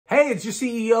Hey, it's your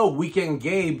CEO, Weekend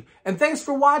Gabe, and thanks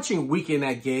for watching Weekend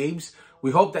at Gabe's. We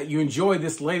hope that you enjoyed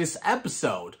this latest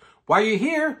episode. While you're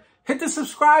here, hit the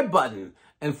subscribe button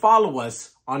and follow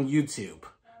us on YouTube.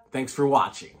 Thanks for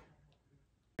watching.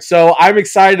 So I'm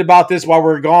excited about this. While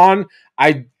we're gone,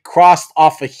 I crossed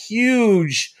off a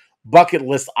huge bucket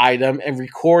list item and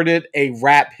recorded a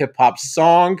rap hip hop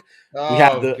song. Oh, we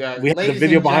have the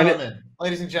video behind it.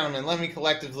 Ladies and gentlemen, let me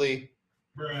collectively.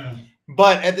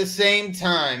 But at the same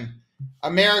time,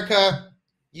 America,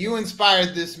 you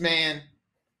inspired this man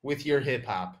with your hip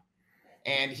hop.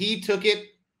 And he took it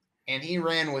and he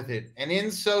ran with it. And in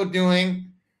so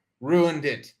doing, ruined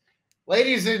it.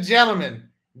 Ladies and gentlemen,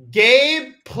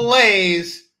 Gabe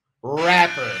plays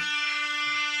rapper.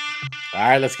 All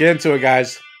right, let's get into it,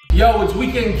 guys. Yo, it's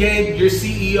Weekend Gabe, your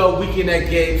CEO, Weekend at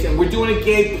Gabe's, and we're doing a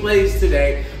Gabe Plays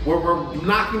today where we're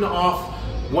knocking off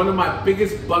one of my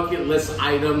biggest bucket list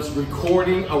items,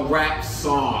 recording a rap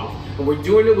song. And we're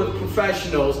doing it with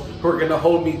professionals who are gonna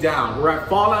hold me down. We're at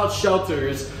Fallout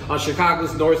Shelters on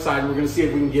Chicago's North Side, and we're gonna see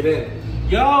if we can get in.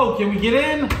 Yo, can we get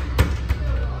in?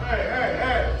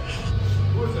 Hey.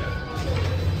 Who is that?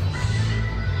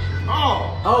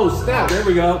 Oh, snap, there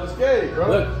we go. It's Gabe, bro.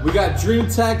 Look, we got Dream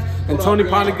Tech and Tony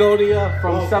Panagonia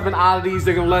from 7 Oddities.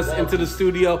 They're gonna let us into the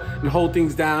studio and hold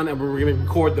things down, and we're gonna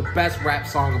record the best rap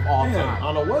song of all time.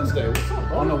 On a Wednesday. What's up,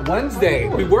 bro? On a Wednesday.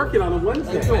 We working on a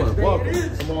Wednesday.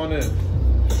 Welcome. Come on in.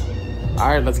 All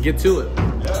right, let's get to it.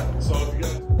 Yeah. So if you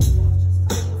guys.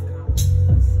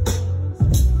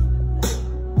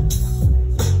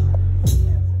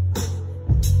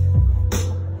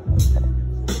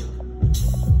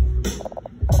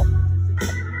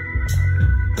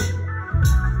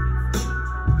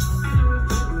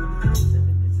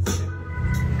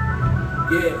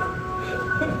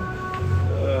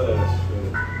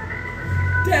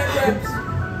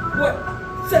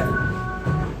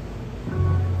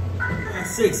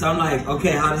 I'm like,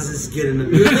 okay, how does this get in the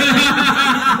music?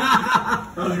 How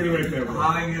are you gonna make that rhyme?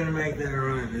 How are you gonna make that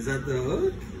rhyme? Is that the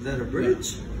hook? Is that a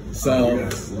bridge? So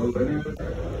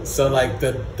like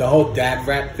the whole dad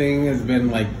rap thing has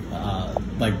been like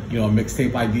you know, a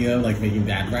mixtape idea, like making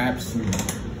dad raps.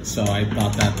 So I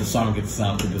thought that the song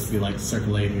itself would just be like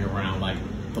circulating around like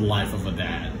the life of a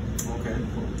dad. Okay.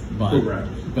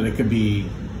 But it could be,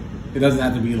 it doesn't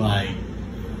have to be like,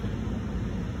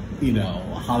 you know,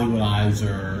 Hollywood eyes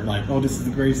or like, oh, this is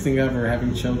the greatest thing ever,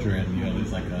 having children. You know,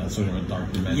 there's like a sort of a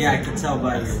dark dimension. Yeah, I can tell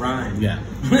by your rhyme. Yeah.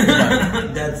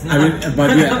 That's not. I mean,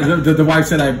 but yeah, the wife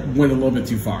said I went a little bit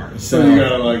too far. So you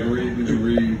gotta like read. Did you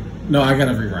read? No, I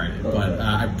gotta rewrite it. Okay. But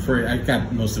I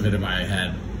got most of it in my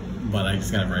head, but I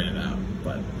just gotta write it out.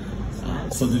 But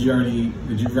so did you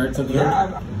write something?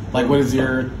 Yeah. Like, what is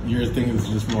your thing? Is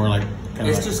just more like kind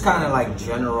It's just kind of like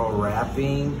general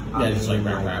rapping. Yeah, just like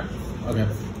rap. Okay,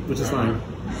 which is fine.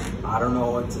 I don't know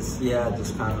what to. Yeah,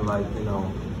 just kind of like, you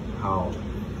know, how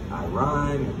I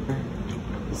rhyme.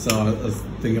 So I was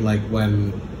thinking like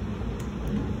when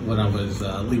I was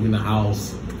leaving the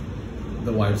house,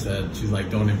 the wife said, she's like,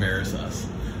 "Don't embarrass us."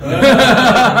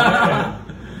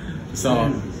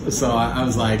 So I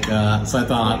was like, so I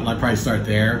thought I'd probably start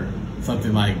there.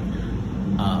 Something like,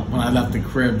 when I left the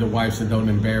crib, the wife said, "Don't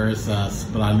embarrass us,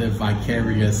 but I live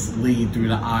vicariously through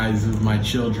the eyes of my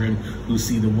children who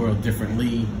see the world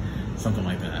differently." Something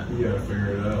like that. You gotta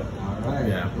figure it out. All right.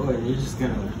 Yeah. Boy, you're just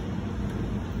gonna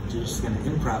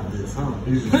improv this, huh?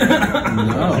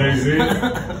 No. Jay-Z.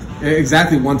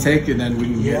 Exactly, one take, and then we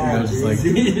can get, you know, just like.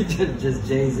 just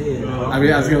Jay-Z. I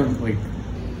mean, I was gonna like.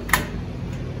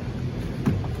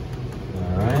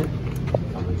 All right.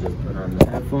 I'm gonna just put on the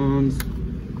headphones,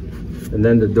 and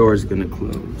then the door's gonna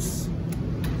close.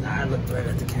 I look right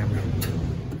at the camera.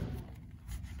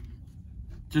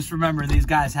 Just remember, these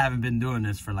guys haven't been doing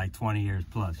this for like 20 years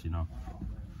plus, you know.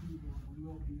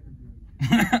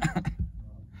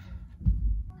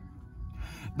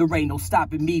 There ain't no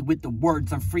stopping me with the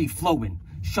words, I'm free flowing.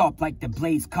 Sharp like the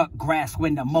blades cut grass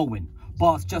when I'm mowing.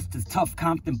 Bars just as tough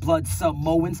Compton blood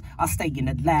Samoans. I stay in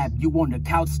the lab, you on the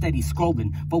couch steady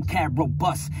scrolling. Vocab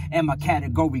robust and my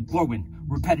category growing.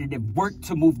 Repetitive work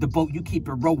to move the boat, you keep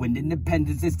it rowing.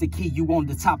 Independence is the key, you on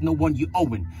the top, no one you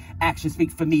owing. Actions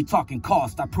speak for me, talking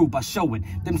cost, I prove by showing.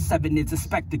 Them 7 is a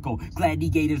spectacle,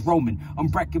 gladiators roaming.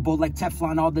 Unbreakable like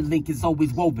Teflon, all the link is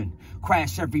always woven.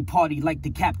 Crash every party like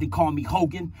the captain, call me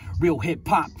Hogan. Real hip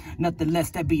hop, nothing less,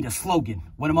 that be the slogan.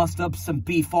 When I muster up some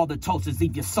beef, all the toasters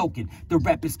leave you soaking. The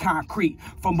rep is concrete,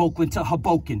 from Oakland to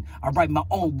Hoboken. I write my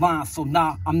own lines, so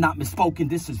nah, I'm not misspoken.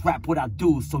 This is rap what I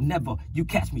do, so never you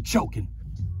catch me choking.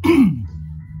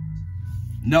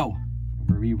 No,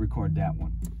 re-record that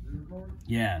one.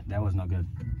 Yeah, that was no good.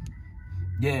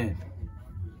 Yeah.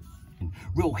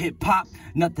 Real hip-hop,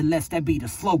 nothing less than be the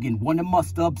slogan. Wanna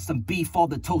muster up some beef, all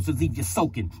the toes will leave you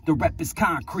soaking. The rep is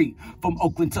concrete, from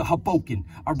Oakland to Hoboken.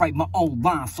 I write my own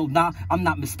lines, so nah, I'm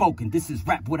not misspoken. This is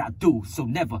rap what I do, so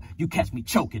never you catch me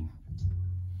choking.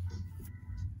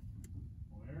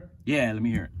 Yeah, let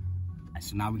me hear it. Right,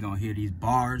 so now we're gonna hear these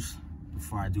bars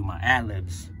before I do my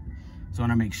ad-libs. So I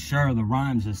wanna make sure the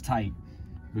rhymes is tight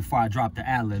before I drop the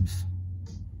ad-libs.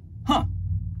 Huh.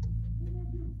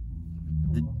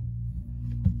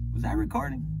 Was that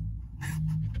recording?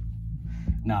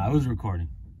 Nah, it was recording.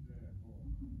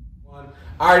 All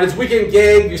right, it's Weekend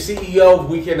Gabe, your CEO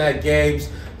of Weekend at Gabe's,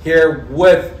 here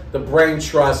with the brain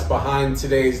trust behind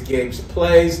today's Gabe's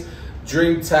Plays.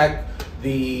 Dream Tech,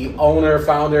 the owner,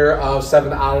 founder of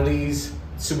 7 Oddities,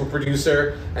 super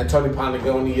producer, and Tony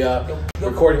Panagonia,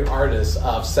 recording artist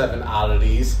of 7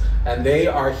 Oddities. And they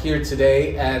are here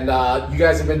today, and you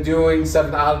guys have been doing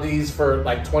 7 Oddities for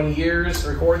like 20 years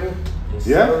recording?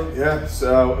 Yeah,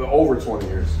 so over 20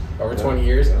 years. Over 20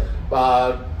 years.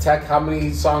 Tech, how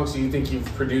many songs do you think you've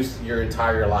produced your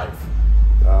entire life?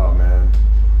 Oh man,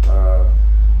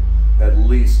 at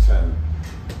least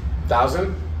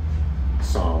 1,000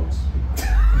 songs.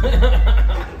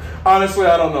 Honestly,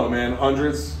 I don't know, man.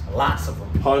 Hundreds. Lots of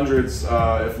them. Hundreds,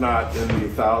 if not in the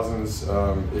thousands.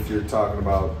 If you're talking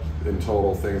about in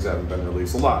total things that haven't been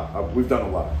released, a lot. We've done a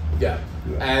lot. Yeah.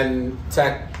 And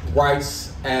Tech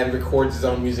writes and records his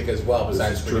own music as well,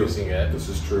 besides producing it. This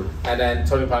is true. And then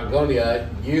Tony Panagonia,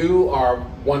 you are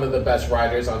one of the best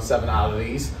writers on 7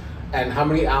 Oddities. And how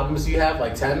many albums do you have?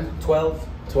 Like 10? 12.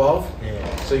 12?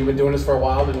 Yeah. So you've been doing this for a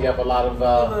while, and you have a lot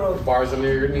of bars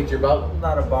underneath your belt? A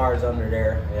lot of bars under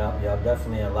there. Yep,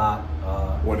 definitely a lot.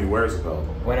 When he wears a belt.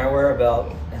 When I wear a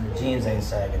belt and the jeans ain't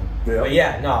sagging. Yeah. But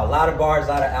yeah, no, a lot of bars, a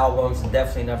lot of albums, and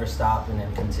definitely never stopping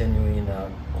and continuing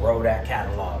to grow that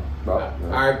catalog. Oh, All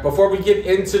right, before we get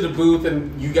into the booth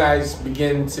and you guys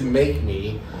begin to make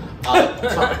me,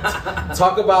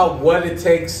 talk about what it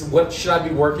takes, what should I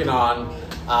be working on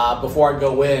before I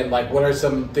go in? Like, what are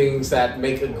some things that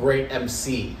make a great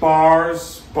MC? bar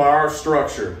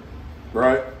structure,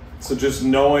 right? So just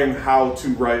knowing how to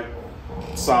write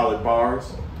solid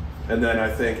bars, and then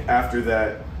I think after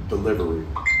that, delivery.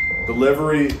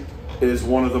 Delivery is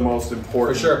one of the most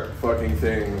important fucking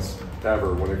things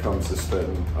ever when it comes to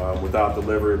spitting. Without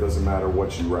delivery, it doesn't matter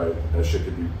what you write. That shit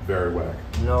could be very whack.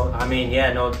 No, I mean,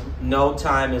 yeah, no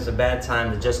time is a bad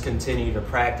time to just continue to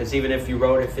practice. Even if you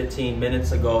wrote it 15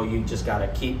 minutes ago, you just gotta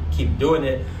keep doing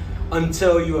it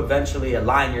until you eventually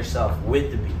align yourself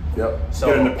with the beat. Yep. So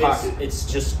get in the pocket. It's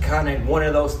just kind of one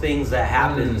of those things that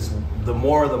happens. The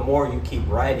more you keep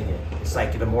writing it. It's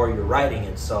like the more you're writing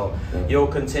it. So you'll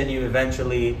continue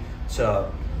eventually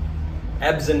to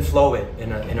ebbs and flow it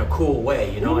in a cool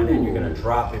way, you know, and then you're gonna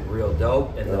drop it real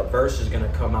dope, and the verse is gonna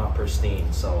come out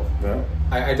pristine. So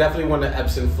I definitely want to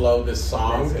ebbs and flow this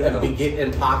song and be get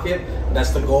in pocket.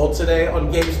 That's the goal today on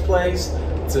Gabe's Plays,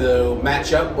 to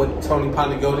match up with Tony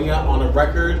Panagonia on a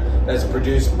record that's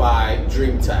produced by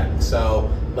Dream Tech. So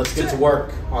let's get to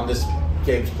work on this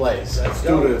Gabe's Plays. Let's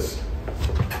do this.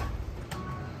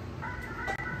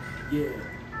 yeah.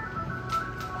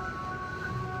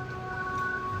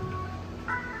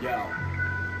 Yo.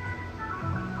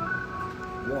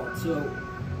 1, 2.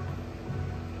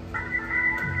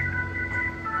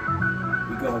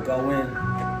 We gonna go in.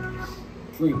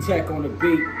 Dream Tech on the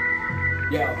beat.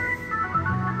 Yo.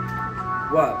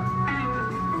 What?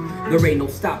 There ain't no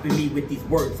stopping me with these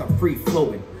words, I'm free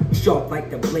flowing. Sharp like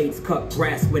the blades cut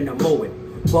grass when I'm mowing.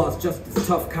 Bars just as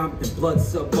tough Compton blood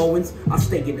Samoans. I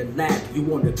stay in the lab,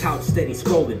 you on the couch steady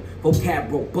scrolling.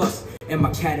 Vocab robust and my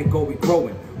category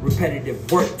growing.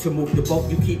 Repetitive work to move the boat,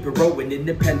 you keep it rowing.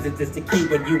 Independence is the key,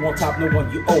 when you on top, no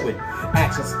one you owe it.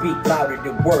 Actions speak louder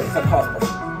than words, I cause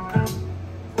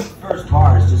my first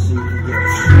bar is just so you can get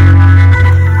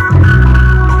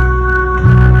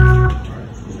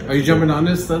it. Are you jumping on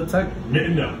this, Tech?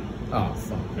 No. Oh,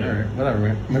 fuck. All right, whatever,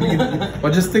 man. Maybe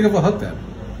well, just think of a hook then.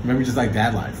 Maybe just like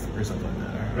Dad Life or something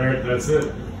like that. All right, that's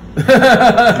it. You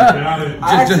got it.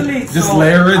 Just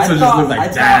layer it so it just looks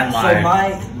like Dad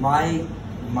Life. So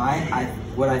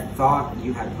what I thought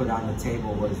you had put on the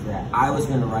table was that I was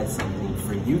gonna write something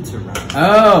for you to write.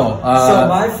 Oh. So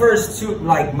my first two,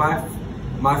 like my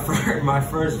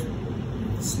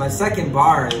second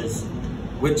bar is,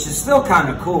 which is still kind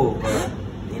of cool, but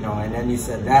you know. And then you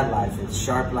said Dad Life. It's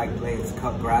sharp like blades,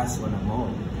 cut grass when I'm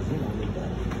mowing. You know,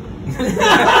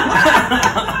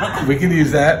 we can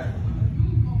use that.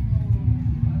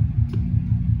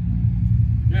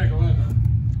 Yeah, go ahead.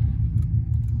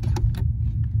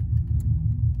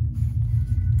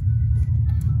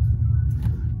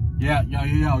 Yeah,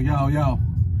 yo.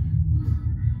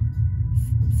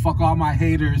 Fuck all my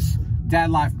haters. Dad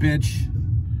life, bitch.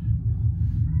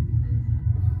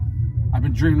 I've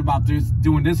been dreaming about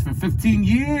doing this for 15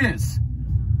 years.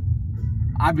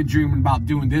 I've been dreaming about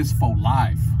doing this for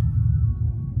life.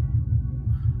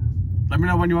 Let me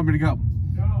know when you want me to go.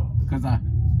 Go. Because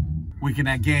Weekend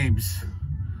at Gabe's.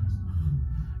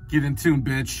 Get in tune,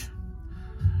 bitch.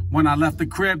 When I left the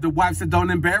crib, the wife said, don't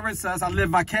embarrass us. I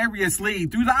live vicariously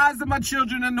through the eyes of my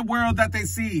children and the world that they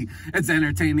see. It's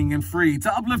entertaining and free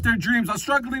to uplift their dreams. I'm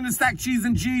struggling to stack cheese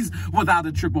and G's without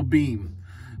a triple beam.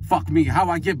 Fuck me, how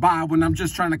I get by when I'm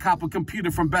just trying to cop a computer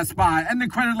from Best Buy and the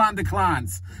credit line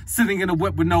declines. Sitting in a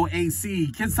whip with no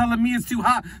AC. Kids telling me it's too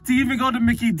hot to even go to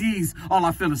Mickey D's. All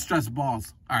I feel is stress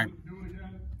balls. All right.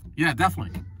 Yeah,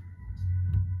 definitely.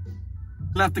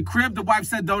 Left the crib, the wife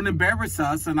said, don't embarrass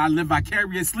us, and I live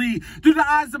vicariously through the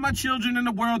eyes of my children and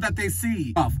the world that they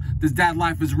see. This dad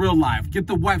life is real life. Get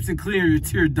the wipes and clear your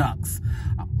tear ducts.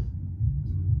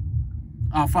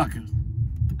 Oh, fuck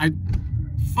it.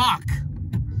 Fuck.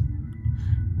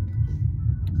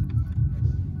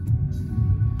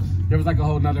 There was like a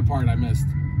whole nother part I missed.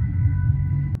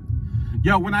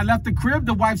 Yo, when I left the crib,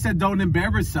 the wife said, don't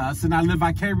embarrass us, and I live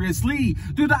vicariously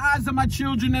through the eyes of my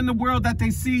children and the world that they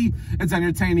see. It's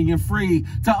entertaining and free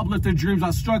to uplift their dreams.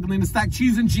 I'm struggling to stack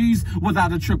cheese and G's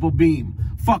without a triple beam.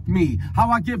 Fuck me,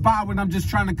 how I get by when I'm just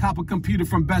trying to cop a computer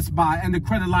from Best Buy and the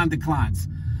credit line declines.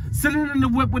 Sitting in the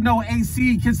whip with no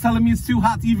AC, kids telling me it's too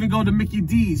hot to even go to Mickey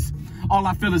D's. All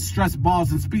I feel is stress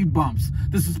balls and speed bumps.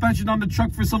 The suspension on the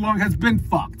truck for so long has been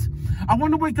fucked. I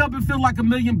want to wake up and feel like $1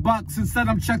 million. Instead,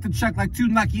 I'm check to check like 2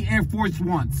 Nike Air Force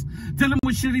Ones. Dealing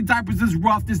with shitty diapers is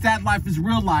rough. This dad life is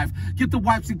real life. Get the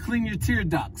wipes and clean your tear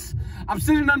ducts. I'm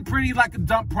sitting unpretty like a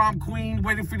dump prom queen,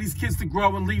 waiting for these kids to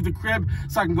grow and leave the crib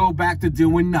so I can go back to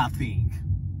doing nothing.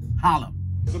 Holla.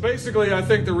 So basically, I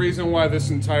think the reason why this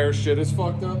entire shit is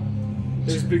fucked up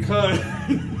is because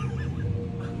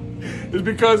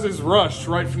it's rushed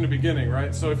right from the beginning,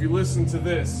 right? So if you listen to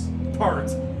this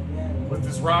part with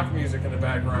this rock music in the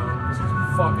background, this is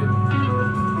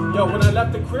fucking... Yo, when I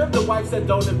left the crib, the wife said,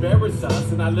 don't embarrass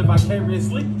us, and I live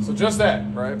vicariously. So just that,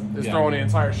 right, is throwing the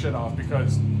entire shit off,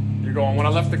 because you're going, when I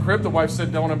left the crib, the wife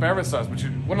said, don't embarrass us. But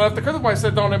when I left the crib, the wife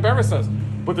said, don't embarrass us.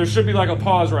 But there should be like a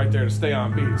pause right there to stay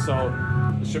on beat. So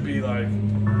it should be like,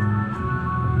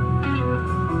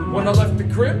 when I left the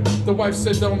crib, the wife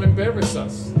said, don't embarrass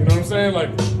us. You know what I'm saying? Like,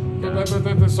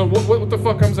 so what the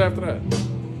fuck comes after that?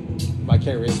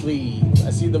 Vicariously, I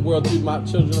see the world through my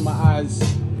children in my eyes.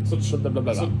 So, blah, blah,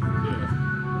 blah, blah.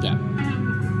 Yeah.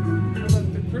 When I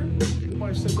left the crib, the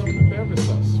wife said, don't embarrass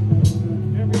us.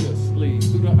 Variously,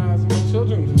 through the eyes of my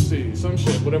children to see. Some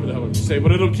shit, whatever the hell you say,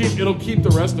 but it'll keep the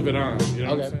rest of it on. You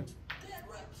know what I'm saying?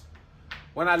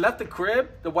 When I left the crib,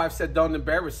 the wife said, don't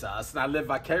embarrass us, and I live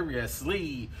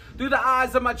vicariously through the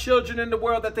eyes of my children and the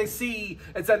world that they see.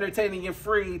 It's entertaining and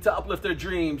free to uplift their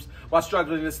dreams while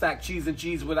struggling to stack cheese and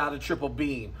G's without a triple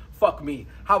beam. Fuck me,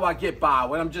 how I get by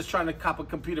when I'm just trying to cop a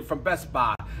computer from Best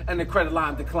Buy and the credit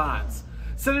line declines.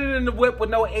 Sitting in the whip with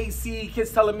no AC,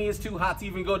 kids telling me it's too hot to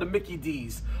even go to Mickey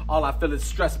D's. All I feel is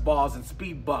stress balls and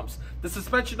speed bumps. The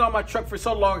suspension on my truck for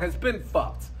so long has been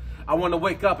fucked. I want to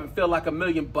wake up and feel like $1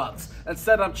 million.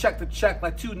 Instead, I'm check to check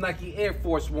like 2 Nike Air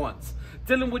Force Ones.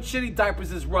 Dealing with shitty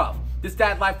diapers is rough. This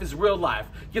dad life is real life.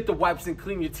 Get the wipes and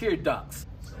clean your tear ducts.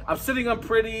 I'm sitting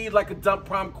unpretty like a dump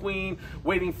prom queen,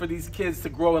 waiting for these kids to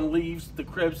grow and leave the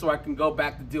crib so I can go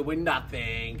back to doing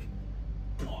nothing.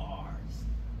 Bars.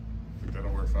 I think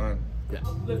that'll work fine. Yeah.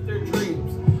 Lift their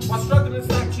dreams while struggling to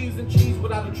stack cheese and G's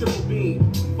without a triple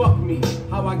beam. Fuck me,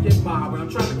 how I get by when I'm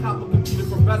trying to cop a computer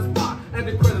from Best Buy and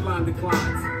the credit line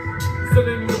declines.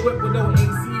 Sitting in the whip with no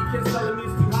AC, kids telling me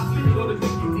it's too hot to go to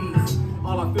Mickey D's.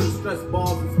 All I feel is stress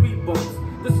balls and speed bumps.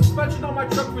 The suspension on my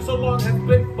truck for so long has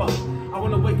been fucked. I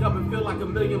want to wake up and feel like $1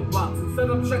 million. Instead,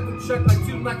 I'm check to check like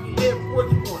 2 Nike Air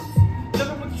Force Ones.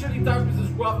 Dealing with shitty diapers is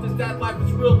rough. This dad life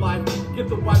is real life. Get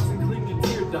the wipes and clean your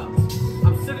tear ducts.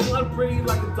 I'm sitting unpretty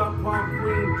like a dump prom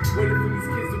queen, waiting for these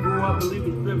kids to grow up and leave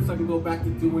the crib so I can go back to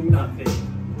doing nothing.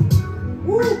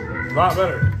 Woo! A lot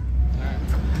better.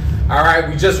 All right,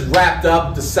 we just wrapped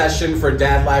up the session for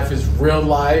Dad Life is Real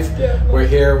Life. We're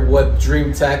here with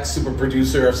Dream Tech, super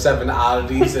producer of 7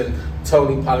 Oddities, and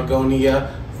Tony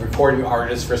Patagonia, recording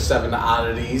artist for 7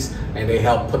 Oddities, and they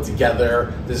helped put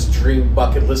together this dream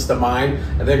bucket list of mine,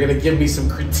 and they're gonna give me some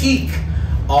critique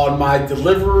on my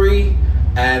delivery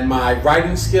and my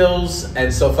writing skills.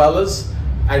 And so fellas,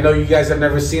 I know you guys have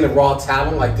never seen a raw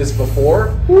talent like this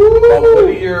before. Woo! But what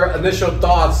are your initial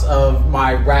thoughts of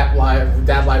my rap life,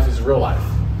 Dad Life is Real Life?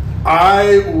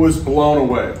 I was blown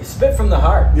away. You spit from the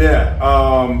heart. Yeah,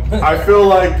 I feel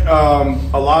like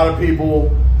a lot of people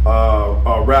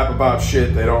rap about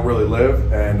shit they don't really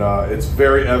live, and it's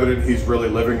very evident he's really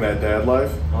living that dad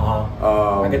life.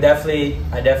 I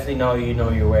definitely know you know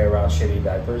your way around shitty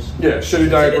diapers. Yeah, shitty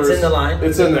diapers. It's in the line.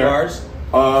 It's in there. Bars.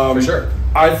 For sure.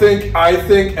 I think,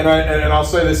 and I'll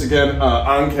say this again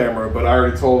on camera, but I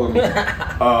already told him.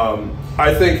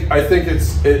 I think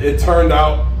it turned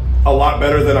out a lot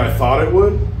better than I thought it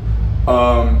would.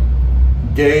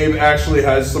 Gabe actually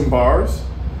has some bars.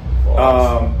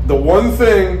 The one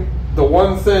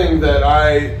thing that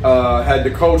I had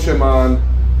to coach him on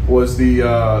was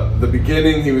the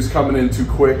beginning. He was coming in too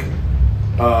quick,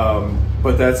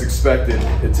 but that's expected.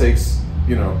 It takes,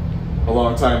 you know, a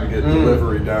long time to get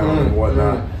delivery down and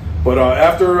whatnot. But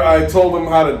after I told him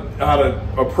how to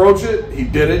approach it, he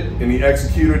did it and he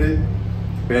executed it.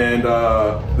 And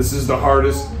this is the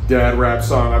hardest dad rap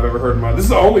song I've ever heard in my life. This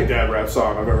is the only dad rap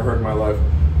song I've ever heard in my life.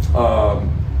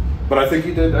 But I think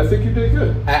you did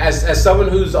good. As someone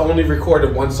who's only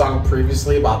recorded one song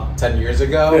previously, about 10 years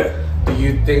ago, do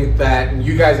you think that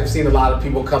you guys have seen a lot of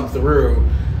people come through?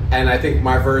 And I think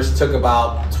my verse took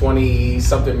about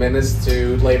 20-something minutes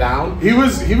to lay down. He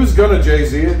was gonna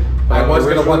Jay-Z it. I was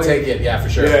gonna one take it, yeah, for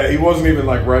sure. Yeah, he wasn't even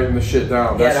like writing the shit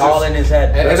down. He had it all in his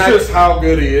head. That's just how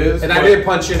good he is. And I didn't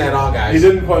punch in at all, guys. He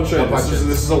didn't punch in.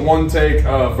 This is a one take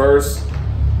verse,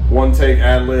 one take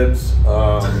ad libs,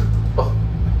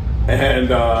 and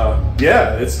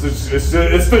yeah, it's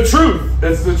the truth.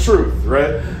 It's the truth,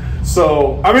 right?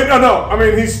 So I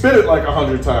mean, he spit it like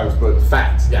 100 times, but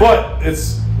facts. Yeah. But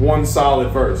it's one solid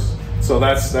verse. So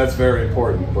that's very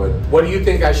important. But what do you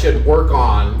think I should work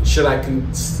on? Should I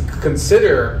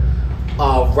consider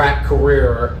a rap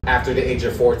career after the age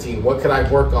of 14? What could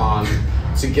I work on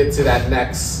to get to that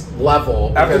next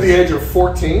level? After the age of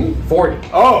 14? 40.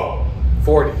 Oh.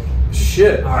 40.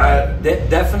 Shit. All right.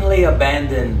 Definitely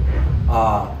abandon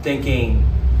thinking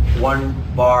one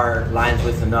bar lines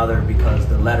with another because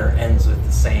the letter ends with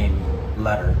the same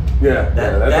letter. Yeah.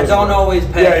 That don't always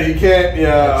pay. Yeah, you can't.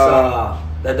 Yeah.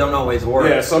 That don't always work.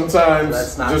 Yeah,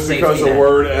 sometimes just because a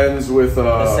word ends with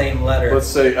the same letter, let's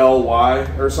say LY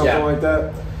or something like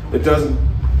that, it doesn't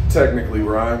technically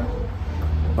rhyme,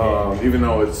 even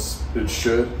though it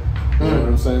should. You know what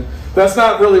I'm saying? That's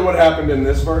not really what happened in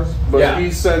this verse, but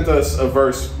he sent us a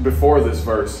verse before this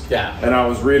verse, and I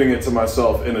was reading it to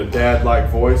myself in a dad-like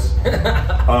voice,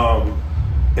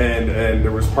 and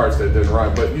there was parts that didn't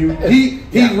rhyme, but he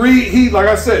like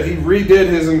I said, he redid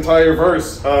his entire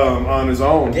verse on his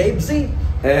own. Gabe Z.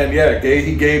 And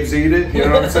he Gabe Z'd it, you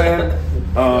know what I'm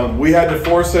saying? We had to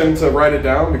force him to write it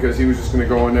down because he was just gonna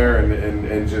go in there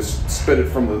and just spit it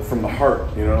from the heart,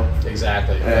 you know?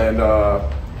 Exactly. And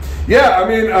I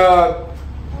mean,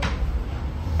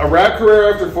 a rap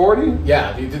career after 40?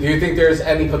 Yeah. Do you think there's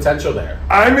any potential there?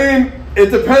 I mean, it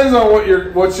depends on what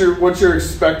you're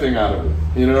expecting out of it.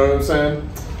 You know what I'm saying?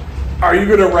 Are you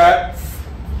gonna rap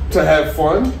to have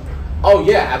fun? Oh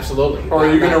yeah, absolutely. Or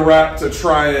are you gonna rap to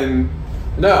try and?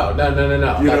 No. You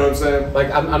know what I'm saying?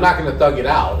 Like I'm not gonna thug it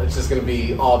out. It's just gonna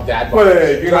be all dad.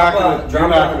 Wait, you're not gonna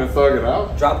thug it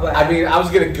out? I was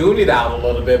gonna goon it out a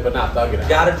little bit, but not thug it out.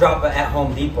 Gotta drop it at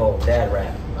Home Depot dad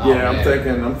rap. Yeah, I'm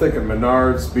thinking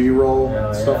Menards,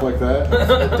 B-roll, stuff like that.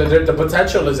 the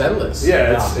potential is endless.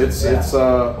 Yeah,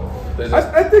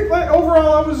 I think like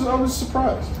overall I was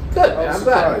surprised. Good, I was I'm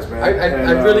surprised,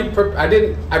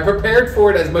 man. I prepared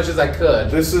for it as much as I could.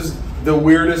 This is the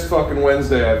weirdest fucking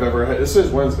Wednesday I've ever had. This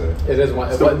is Wednesday. It is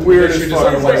Wednesday. It's the weirdest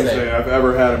fucking Wednesday I've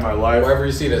ever had in my life. Wherever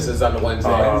you see this is on the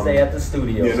Wednesday. Wednesday at the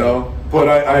studio. You know, but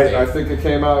I think it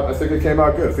came out. I think it came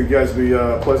out good. I think you guys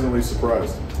will be pleasantly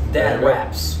surprised. Dad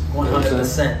raps,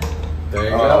 100%. There you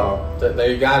go.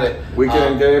 There you got it.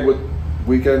 Weekend Gabe with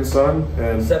Weekend Son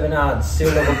and 7 odds, seal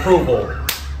of approval.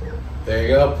 There you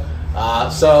go.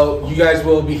 So you guys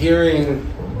will be hearing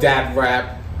dad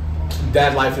rap,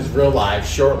 Dad Life is Real Life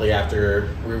shortly after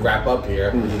we wrap up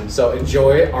here. So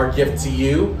enjoy it. Our gift to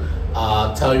you.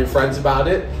 Tell your friends about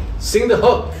it. Sing the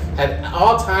hook at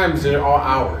all times and all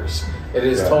hours. It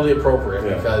is totally appropriate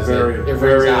because it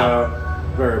rings out.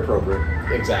 Very appropriate.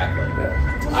 Exactly.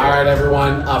 Yeah. All right,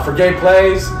 everyone. For Gabe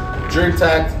Plays, Dream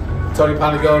Tech, Tony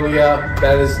Panagonia,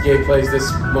 that is Gabe Plays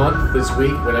this month, this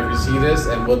week, whenever you see this,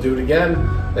 and we'll do it again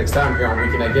next time here on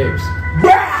Weekend at Gabe's.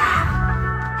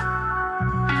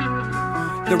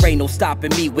 There ain't no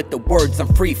stopping me with the words, I'm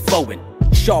free flowing.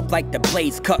 Sharp like the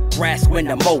blades, cut grass when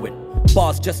I'm mowing.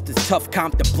 Bars just as tough,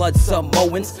 comp the blood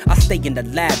Samoans. I stay in the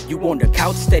lab, you on the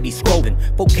couch, steady scrolling.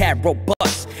 Vocab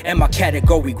robust, and my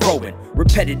category growing.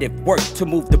 Repetitive work to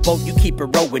move the boat, you keep it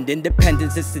rowing.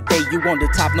 Independence is the day you on the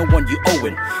top, no one you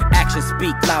owing. Actions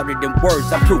speak louder than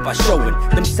words, I prove by showing.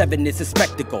 Them 7 is a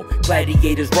spectacle,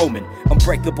 gladiators roaming.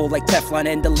 Unbreakable like Teflon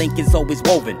and the link is always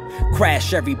woven.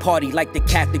 Crash every party like the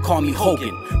captain, call me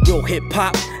Hogan. Real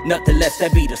hip-hop, nothing less,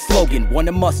 that be the slogan.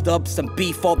 Wanna muster up some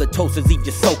beef, all the toasters leave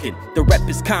you soaking. The rep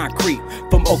is concrete,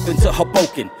 from Oakland to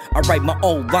Hoboken. I write my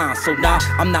own lines, so nah,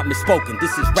 I'm not misspoken.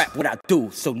 This is rap what I do,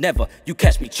 so never you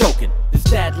catch me choking. This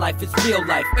dad life is real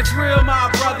life. It's real, my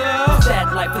brother. This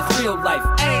dad life is real life.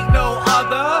 Ain't no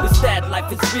other. This dad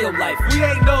life is real life. We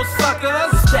ain't no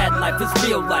suckers. This dad life is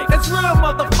real life. It's real,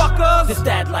 motherfuckers. This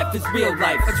dad life is real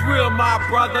life. It's real, my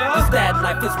brother. This dad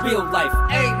life is real life.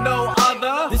 Ain't no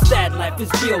other. This dad life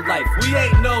is real life. We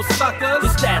ain't no suckers.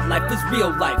 This dad life is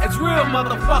real life. It's real,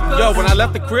 motherfuckers. Yo, when I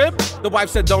left the crib, the wife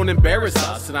said don't embarrass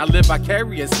us, and I live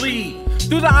vicariously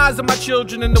through the eyes of my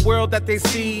children in the world that they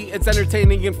see. It's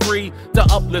entertaining and free to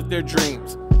uplift their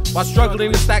dreams while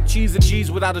struggling to stack cheese and cheese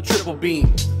without a triple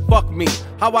beam. Fuck me,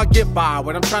 how I get by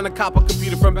when I'm trying to cop a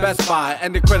computer from Best Buy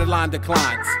and the credit line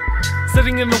declines.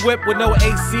 Sitting in the whip with no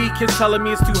AC, kids telling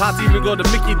me it's too hot to even go to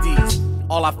Mickey D's.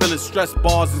 All I feel is stress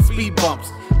balls and speed bumps.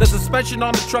 The suspension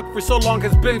on the truck for so long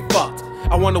has been fucked.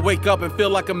 I want to wake up and feel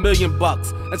like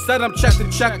 $1,000,000. Instead I'm checked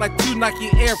and checked like 2 Nike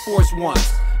Air Force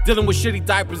Ones. Dealing with shitty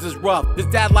diapers is rough. This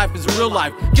dad life is real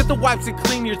life. Get the wipes and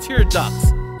clean your tear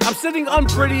ducts. I'm sitting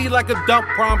unpretty like a dump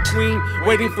prom queen,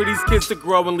 waiting for these kids to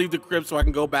grow and leave the crib so I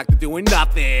can go back to doing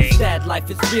nothing. This dad life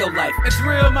is real life. It's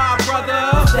real, my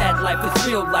brother. This dad life is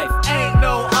real life. Ain't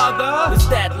no other. This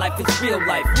dad life is real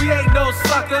life. We ain't no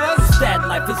suckers. This dad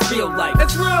life is real life.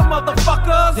 It's real,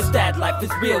 motherfuckers. This dad life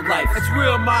is real life. It's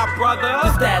real, my brother.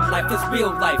 This dad life is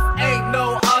real life. Ain't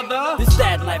no other. This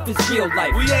dad life is real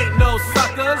life. We ain't no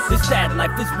suckers. This dad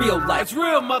life is real life. It's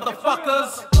real,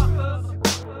 motherfuckers.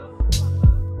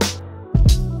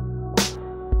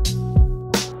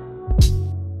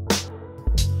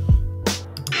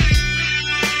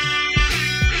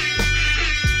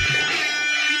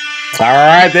 All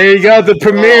right, there you go. The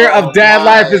premiere of Dad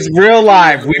Life is Real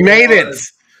Life. We made it.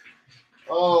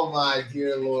 Oh my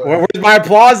dear Lord! Where's my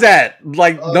applause at?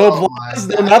 Like no applause,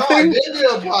 no nothing. No, I did do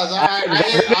applause. I had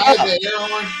the air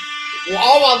horn. Well,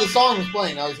 all while the song was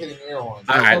playing, I was hitting the air horn.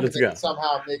 All right, let's go.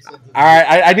 Somehow makes it. All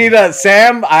right, I need a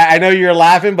Sam. I know you're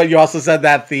laughing, but you also said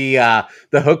that the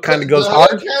hook kind of goes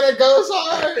hard. The hook kind of goes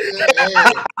hard. Hey.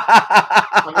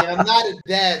 I mean, I'm not a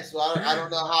dad, so I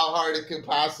don't know how hard it could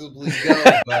possibly go.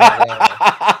 But,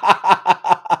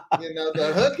 you know,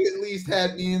 the hook at least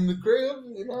had me in the crib,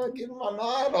 you know, getting my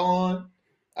nod on.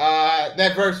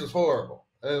 That verse was horrible.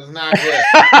 It was not good.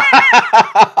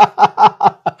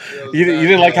 You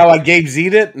didn't like how Gabe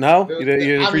Z'd it? No? You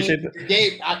didn't appreciate it?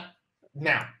 Gabe,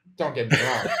 now, don't get me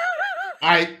wrong.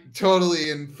 I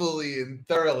totally and fully and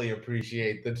thoroughly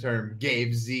appreciate the term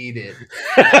Gabe Z'd it.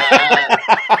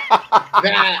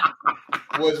 That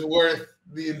was worth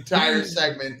the entire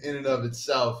segment in and of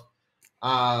itself.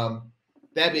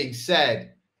 That being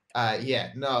said, not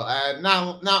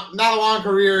a long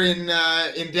career in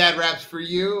dad raps for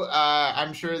you.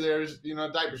 I'm sure there's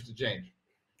diapers to change.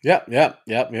 Yep.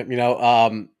 You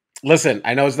know, listen,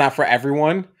 I know it's not for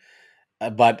everyone,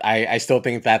 but I still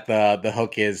think that the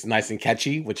hook is nice and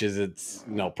catchy, which is its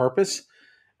purpose.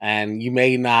 And you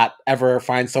may not ever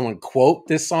find someone quote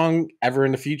this song ever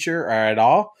in the future or at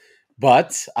all,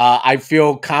 but I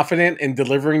feel confident in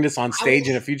delivering this on stage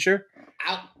in the future.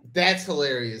 That's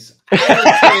hilarious.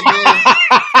 I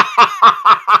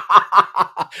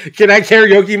Can I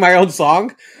karaoke my own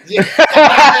song? Yeah.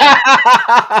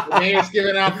 The mayor's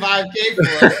giving out 5K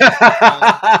for it.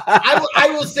 I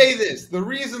will say this: the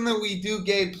reason that we do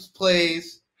Gabe's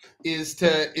plays is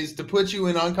to put you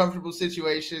in uncomfortable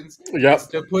situations. Yep.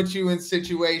 To put you in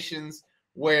situations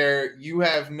where you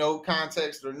have no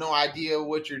context or no idea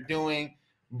what you're doing,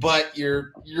 but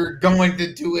you're going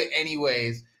to do it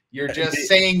anyways. You're just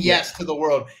saying yes to the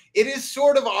world. It is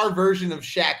sort of our version of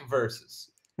Shaq versus,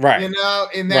 right? In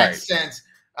that sense.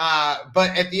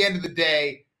 But at the end of the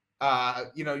day,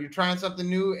 you're trying something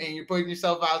new and you're putting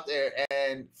yourself out there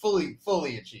and fully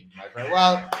achieved, my friend.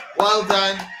 Well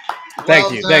done.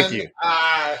 Thank you.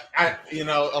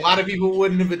 A lot of people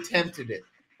wouldn't have attempted it,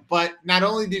 but not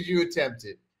only did you attempt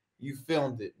it, you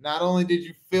filmed it. Not only did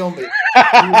you film it,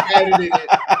 you edited it.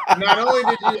 Not only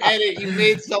did you edit, you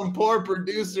made some poor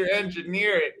producer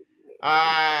engineer it.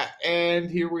 And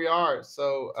here we are.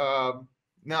 So,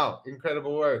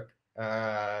 incredible work.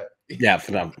 Yeah,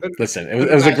 phenomenal. Listen,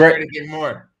 it was a great.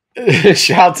 More.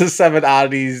 Shout out to Seven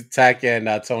Oddities, Tech, and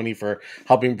Tony for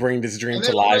helping bring this dream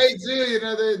to life. Great too, you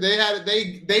know.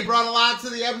 They brought a lot to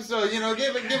the episode. You know,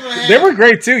 give them a hand. They were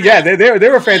great too. Yeah, they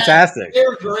were fantastic. They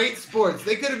were great sports.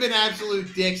 They could have been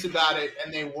absolute dicks about it,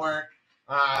 and they weren't.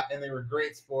 And they were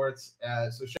great sports.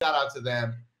 So shout out to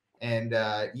them. And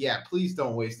yeah, please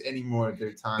don't waste any more of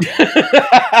their time.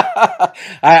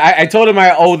 I told him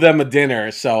I owe them a dinner,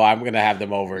 so I'm gonna have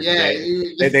them over. Yeah,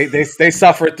 they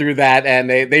suffered through that, and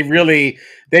they really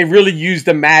used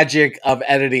the magic of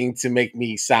editing to make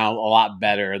me sound a lot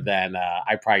better than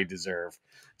I probably deserve.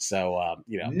 So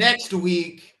you know, next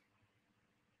week,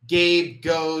 Gabe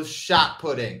goes shot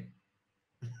pudding.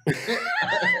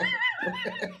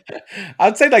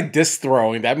 I'd say like disc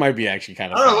throwing. That might be actually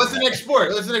kind of. I don't know. What's the next sport?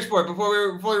 What's the next sport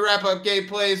before we wrap up? Gabe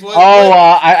plays.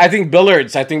 I think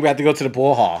billiards. I think we have to go to the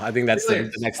pool hall. I think that's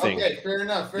the next thing. Okay, fair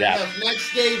enough. Fair enough.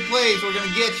 Next Gabe plays. We're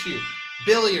gonna get you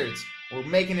billiards. We're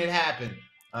making it happen.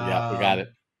 Yeah, we got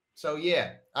it. So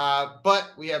yeah, but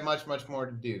we have much more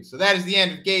to do. So that is the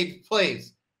end of Gabe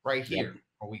Plays right here.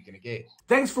 A Weekend of Gabe.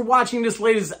 Thanks for watching this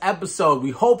latest episode. We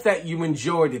hope that you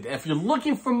enjoyed it. If you're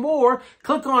looking for more,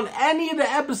 click on any of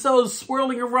the episodes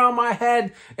swirling around my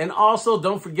head. And also,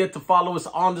 don't forget to follow us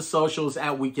on the socials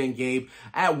at Weekend Gabe,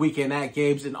 at Weekend at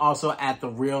Gabe's, and also at The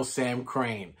Real Sam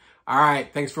Crane. All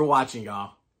right, thanks for watching,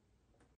 y'all.